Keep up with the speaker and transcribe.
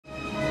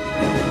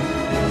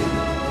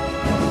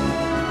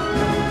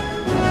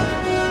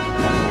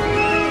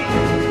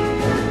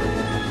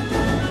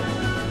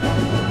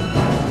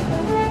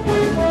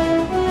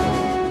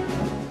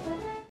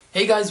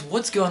guys,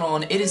 what's going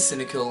on? It is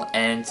Cynnnical,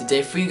 and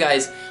today for you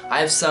guys I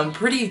have some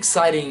pretty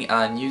exciting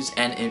news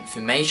and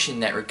information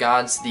that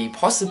regards the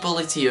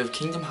possibility of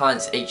Kingdom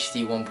Hearts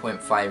HD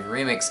 1.5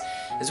 Remix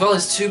as well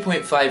as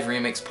 2.5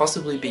 Remix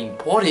possibly being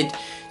ported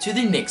to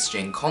the next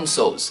gen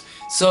consoles.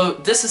 So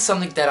this is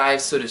something that I've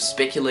sort of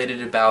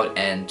speculated about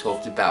and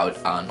talked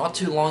about not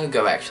too long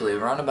ago, actually,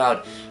 around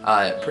about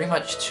pretty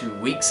much 2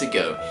 weeks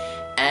ago.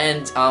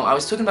 And I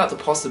was talking about the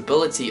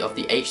possibility of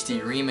the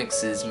HD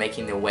remixes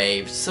making their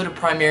way sort of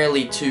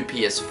primarily to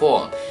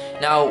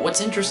PS4. Now, what's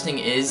interesting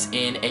is,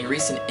 in a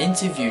recent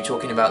interview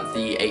talking about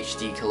the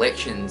HD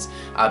collections,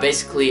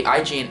 basically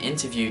IGN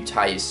interviewed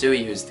Tai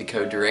Yasui, who's the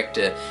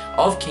co-director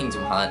of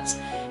Kingdom Hearts,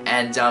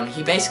 and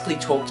he basically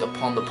talked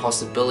upon the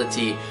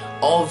possibility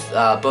of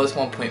both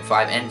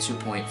 1.5 and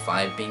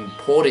 2.5 being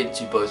ported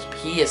to both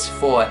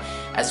PS4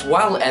 as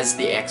well as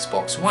the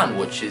Xbox One,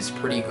 which is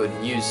pretty good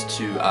news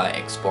to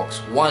Xbox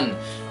One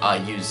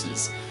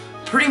users.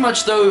 Pretty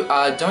much though,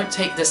 don't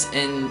take this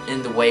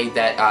in the way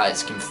that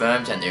it's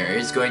confirmed and there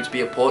is going to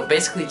be a port.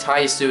 Basically,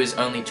 Tai Yasui has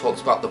only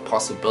talked about the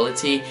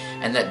possibility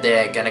and that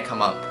they're going to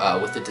come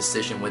up with a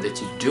decision whether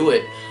to do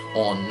it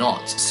or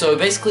not. So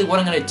basically what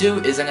I'm going to do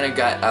is I'm going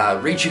to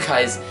read you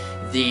guys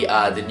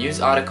the news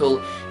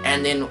article,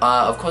 and then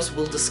of course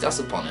we'll discuss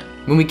upon it.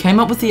 When we came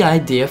up with the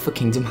idea for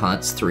Kingdom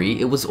Hearts 3,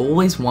 it was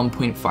always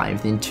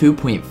 1.5 then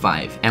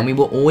 2.5, and we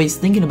were always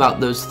thinking about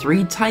those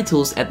three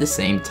titles at the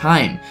same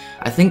time.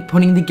 I think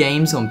putting the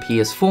games on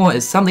PS4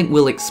 is something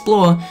we'll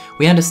explore.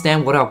 We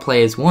understand what our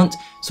players want,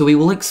 so we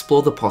will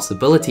explore the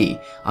possibility.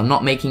 I'm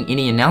not making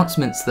any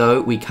announcements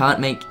though, we can't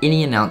make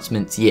any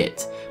announcements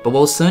yet. But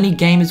while Sony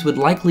gamers would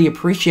likely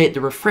appreciate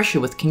the refresher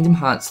with Kingdom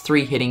Hearts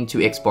 3 heading to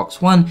Xbox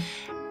One,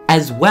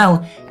 as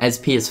well as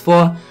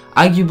PS4,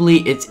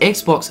 arguably it's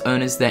Xbox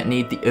owners that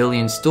need the early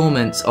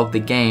installments of the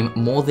game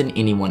more than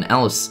anyone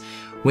else.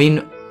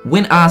 When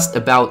asked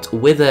about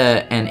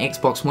whether an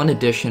Xbox One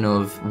edition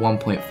of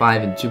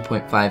 1.5 and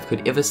 2.5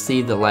 could ever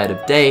see the light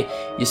of day,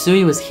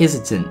 Yasui was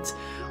hesitant.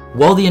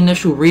 While the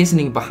initial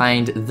reasoning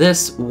behind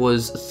this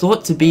was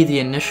thought to be the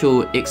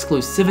initial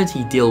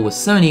exclusivity deal with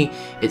Sony,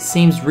 it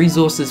seems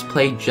resources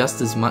played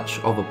just as much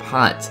of a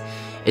part.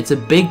 It's a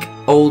big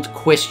old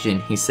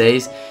question, he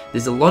says.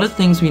 There's a lot of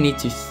things we need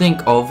to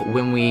think of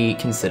when we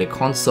consider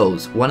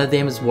consoles. One of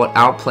them is what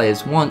our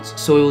players want,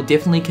 so we will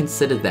definitely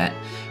consider that.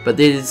 But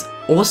there's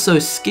also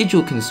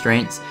schedule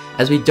constraints,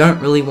 as we don't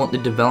really want the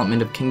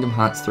development of Kingdom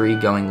Hearts 3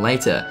 going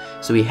later,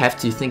 so we have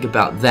to think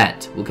about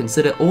that. We'll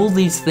consider all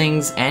these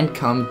things and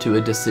come to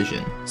a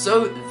decision.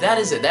 So that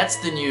is it, that's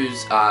the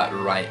news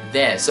right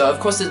there. So of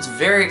course it's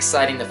very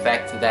exciting, the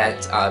fact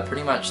that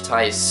pretty much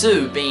Tai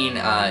Yasui being,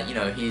 you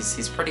know,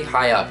 he's pretty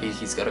high up,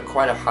 he's got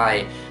quite a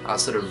high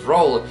sort of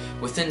role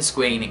within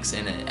Square Enix,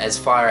 and as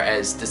far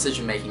as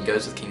decision making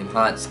goes with Kingdom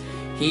Hearts,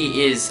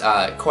 he is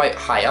quite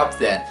high up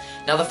there.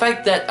 Now the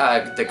fact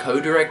that the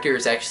co-director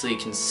is actually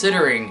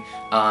considering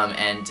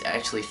and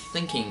actually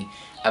thinking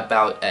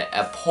about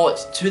a port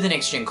to the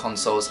next gen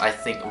consoles, I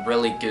think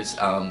really gives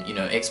you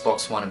know,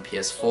 Xbox One and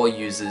PS4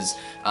 users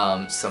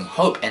some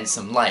hope and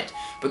some light.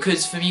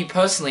 Because for me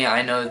personally,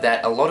 I know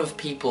that a lot of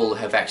people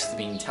have actually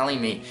been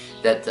telling me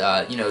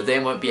that you know, they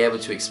won't be able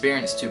to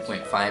experience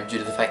 2.5 due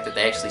to the fact that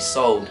they actually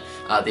sold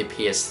their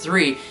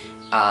PS3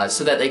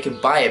 so that they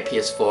could buy a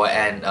PS4,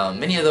 and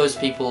many of those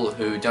people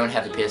who don't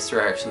have a PS3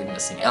 are actually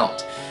missing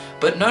out.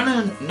 But not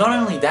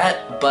only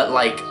that, but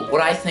like,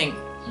 what I think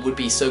would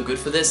be so good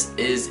for this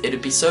is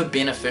it'd be so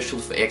beneficial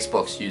for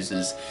Xbox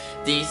users.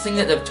 The thing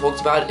that they've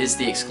talked about is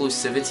the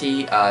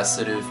exclusivity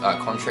sort of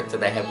contract that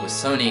they have with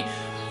Sony.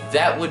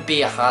 That would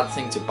be a hard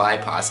thing to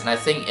bypass, and I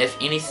think if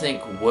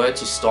anything were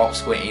to stop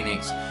Square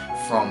Enix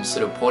from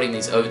sort of porting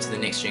these over to the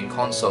next gen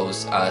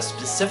consoles,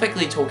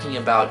 specifically talking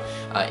about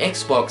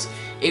Xbox,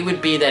 it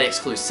would be that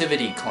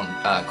exclusivity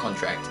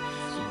contract.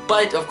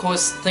 But of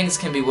course things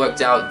can be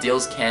worked out,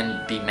 deals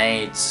can be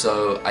made,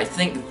 so I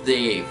think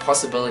the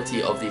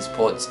possibility of these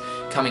ports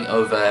coming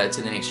over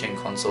to the next gen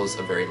consoles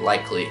are very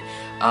likely.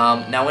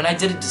 Now when I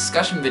did a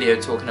discussion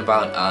video talking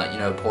about you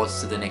know,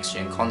 ports to the next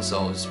gen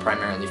consoles,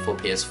 primarily for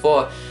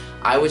PS4,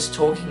 I was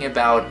talking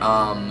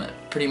about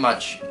pretty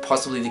much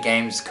possibly the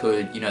games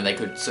could, you know, they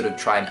could sort of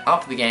try and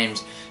up the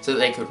games so that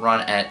they could run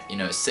at, you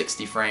know,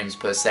 60 frames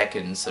per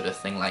second, sort of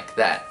thing like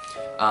that.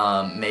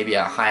 Maybe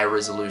a higher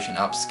resolution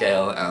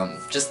upscale,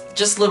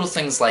 just little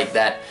things like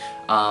that.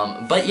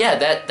 But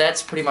yeah,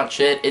 that's pretty much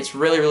it. It's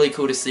really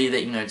cool to see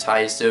that, you know,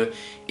 Tai Yasui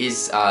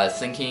is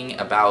thinking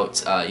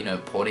about you know,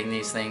 porting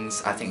these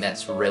things. I think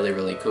that's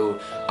really cool.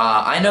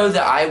 I know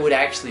that I would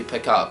actually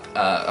pick up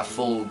a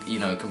full, you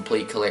know,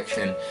 complete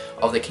collection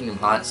of the Kingdom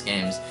Hearts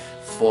games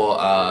for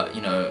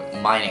you know,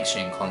 my next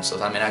gen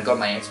consoles. I mean, I got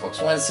my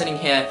Xbox One sitting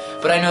here,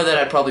 but I know that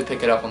I'd probably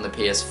pick it up on the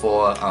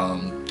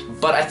PS4.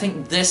 But I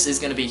think this is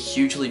going to be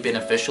hugely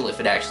beneficial if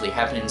it actually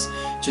happens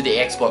to the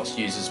Xbox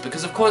users,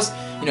 because of course,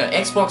 you know,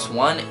 Xbox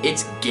One,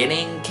 it's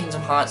getting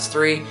Kingdom Hearts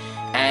 3,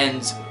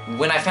 and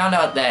when I found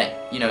out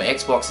that, you know,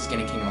 Xbox is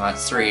getting Kingdom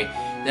Hearts 3,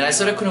 then I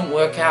sort of couldn't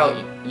work out,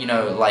 you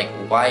know, like,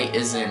 why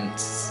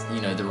isn't,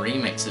 you know, the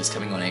remixes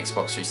coming on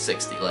Xbox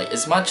 360? Like,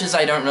 as much as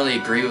I don't really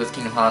agree with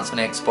Kingdom Hearts on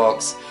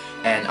Xbox,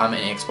 and I'm an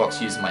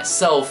Xbox user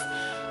myself,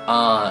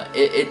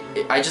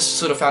 I just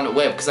sort of found it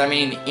weird, because I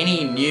mean,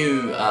 any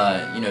new,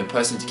 you know,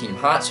 person to Kingdom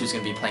Hearts who's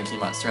going to be playing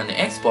Kingdom Hearts 3 on the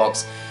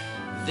Xbox,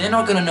 they're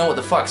not going to know what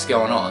the fuck's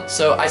going on.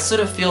 So I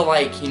sort of feel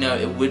like, you know,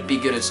 it would be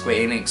good of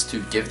Square Enix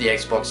to give the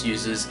Xbox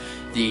users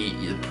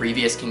the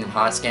previous Kingdom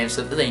Hearts games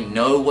so that they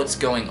know what's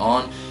going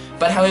on.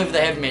 But however,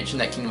 they have mentioned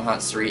that Kingdom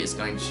Hearts 3 is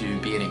going to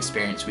be an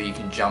experience where you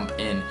can jump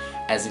in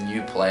as a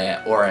new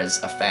player or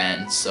as a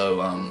fan.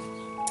 So,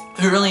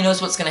 who really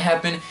knows what's going to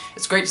happen?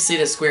 It's great to see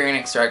that Square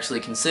Enix are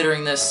actually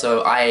considering this,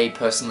 so I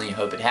personally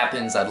hope it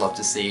happens. I'd love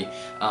to see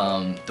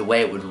the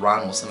way it would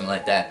run or something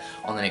like that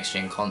on the next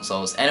gen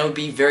consoles, and it would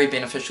be very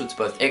beneficial to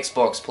both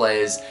Xbox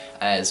players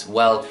as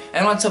well.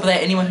 And on top of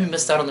that, anyone who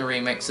missed out on the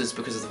remixes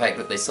because of the fact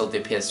that they sold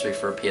their PS3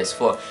 for a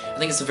PS4, I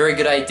think it's a very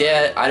good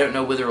idea. I don't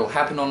know whether it will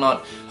happen or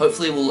not.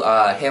 Hopefully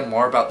we'll hear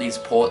more about these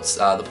ports,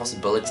 the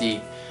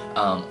possibility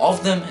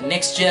of them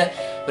next year.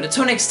 But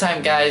until next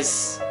time,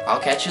 guys, I'll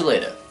catch you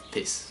later.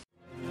 Peace.